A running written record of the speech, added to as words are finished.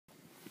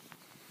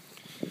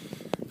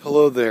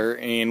Hello there,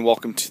 and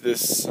welcome to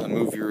this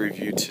movie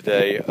review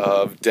today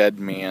of Dead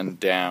Man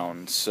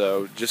Down.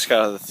 So, just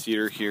got out of the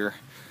theater here,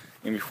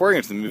 and before I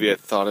get to the movie, I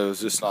thought it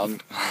was just an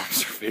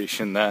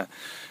observation that,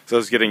 as I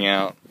was getting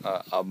out,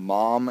 a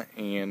mom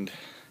and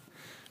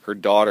her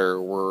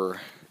daughter were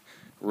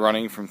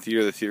running from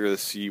theater to theater to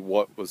see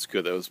what was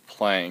good that was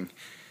playing,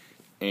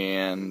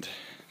 and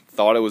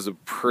thought it was a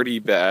pretty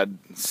bad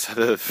set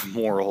of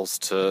morals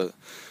to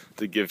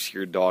give to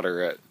your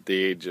daughter at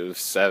the age of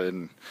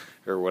 7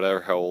 or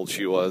whatever, how old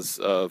she was,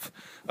 of,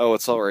 oh,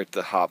 it's alright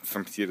to hop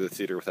from theater to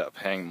theater without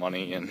paying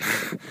money, and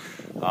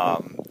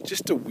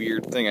just a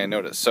weird thing I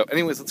noticed. So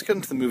anyways, let's get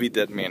into the movie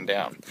Dead Man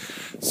Down.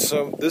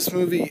 So this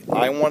movie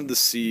I wanted to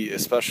see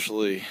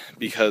especially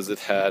because it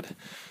had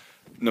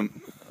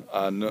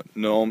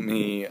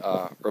Naomi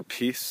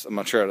Rapace. I'm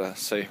not sure how to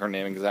say her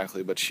name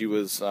exactly, but she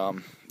was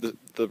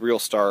the real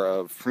star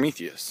of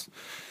Prometheus,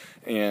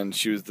 and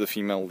she was the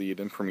female lead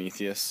in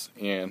Prometheus,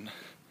 and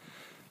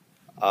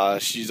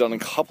she's done a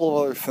couple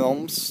of other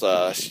films.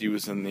 She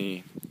was in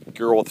the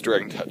Girl with the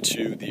Dragon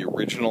Tattoo, the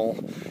original,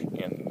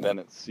 and then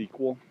its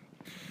sequel.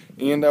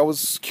 And I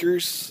was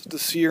curious to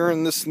see her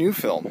in this new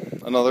film,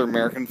 another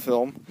American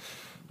film,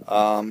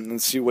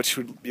 and see what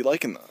she would be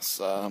like in this.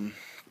 And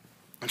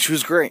she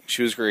was great.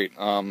 She was great.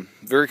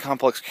 Very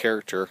complex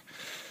character.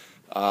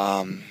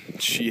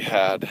 She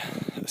had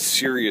a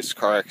serious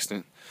car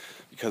accident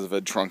because of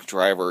a drunk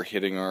driver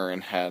hitting her,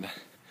 and had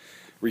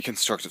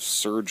reconstructive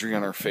surgery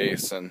on her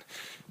face, and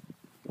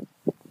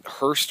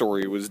her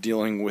story was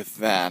dealing with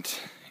that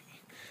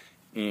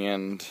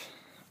and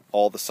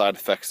all the side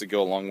effects that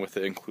go along with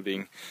it,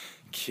 including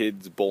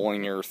kids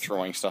bullying her,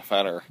 throwing stuff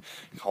at her,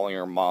 calling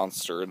her a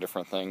monster and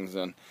different things,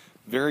 and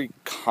very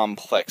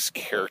complex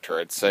character,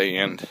 I'd say,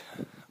 and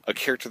a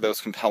character that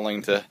was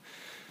compelling to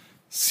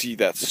see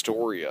that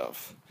story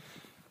of,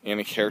 and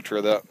a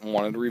character that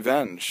wanted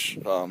revenge,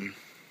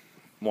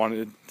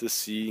 wanted to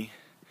see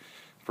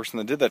the person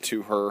that did that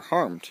to her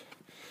harmed.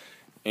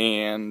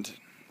 And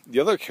the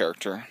other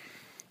character,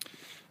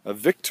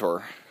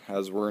 Victor,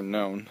 as we're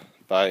known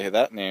by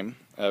that name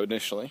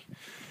initially,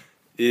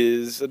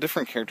 is a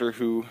different character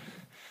who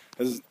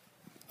has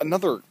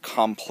another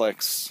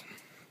complex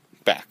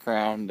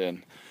background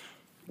and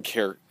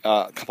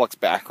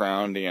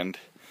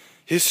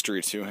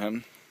history to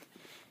him.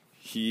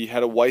 He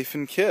had a wife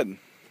and kid,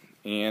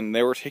 and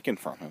they were taken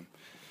from him,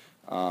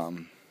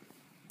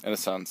 in a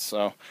sense.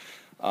 So,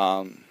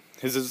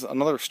 his is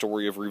another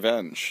story of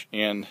revenge,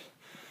 and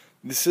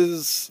this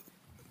is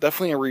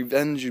definitely a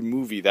revenge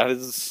movie. That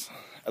is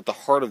at the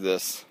heart of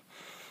this,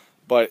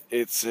 but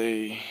it's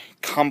a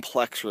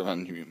complex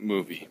revenge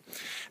movie.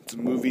 It's a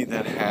movie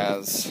that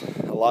has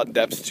a lot of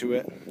depth to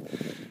it,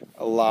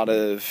 a lot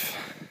of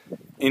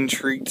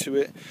intrigue to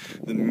it.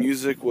 The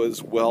music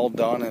was well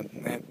done, and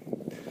it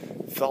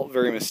felt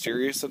very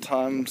mysterious at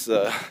times.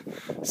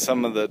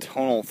 Some of the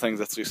tonal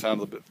things actually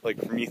sounded a bit like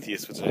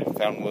Prometheus, which I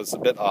found was a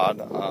bit odd.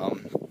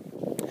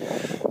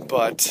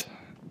 But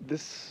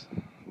this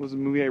was a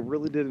movie I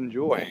really did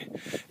enjoy.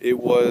 It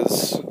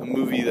was a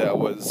movie that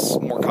was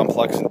more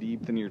complex and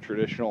deep than your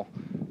traditional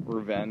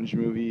revenge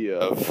movie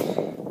of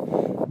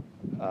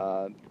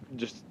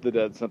just the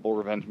dead simple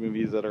revenge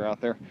movies that are out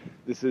there.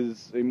 This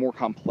is a more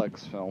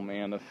complex film,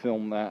 and a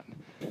film that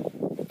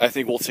I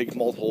think will take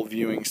multiple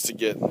viewings to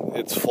get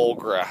its full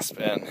grasp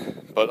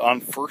in. But on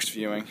first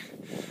viewing,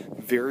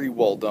 very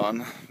well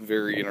done,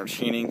 very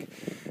entertaining.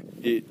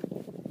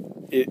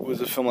 It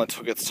was a film that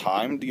took its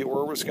time to get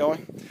where it was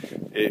going.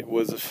 It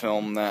was a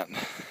film that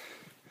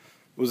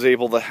was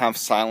able to have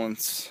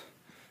silence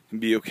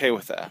and be okay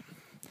with that.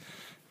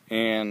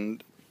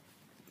 And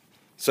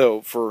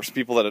so for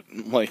people that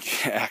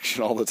like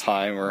action all the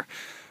time, or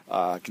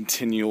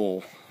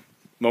continual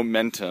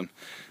momentum,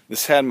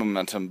 this had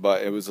momentum,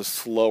 but it was a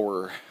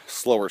slower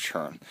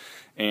churn.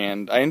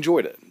 And I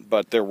enjoyed it,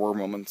 but there were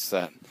moments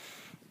that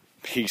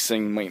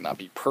pacing might not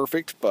be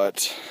perfect,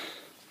 but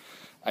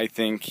I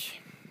think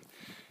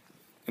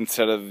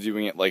instead of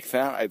doing it like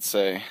that, I'd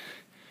say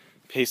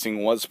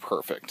pacing was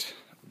perfect,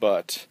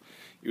 but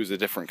it was a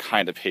different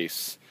kind of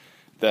pace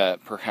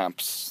that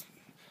perhaps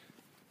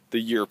the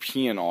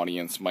European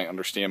audience might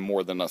understand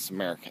more than us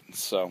Americans.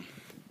 So,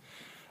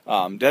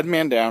 Dead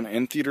Man Down,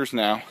 in theaters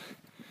now.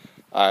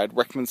 I'd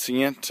recommend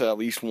seeing it at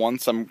least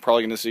once. I'm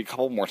probably going to see it a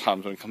couple more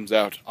times when it comes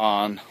out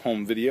on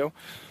home video.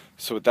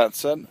 So with that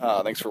said,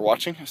 thanks for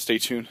watching. Stay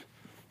tuned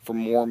for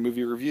more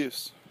movie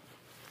reviews.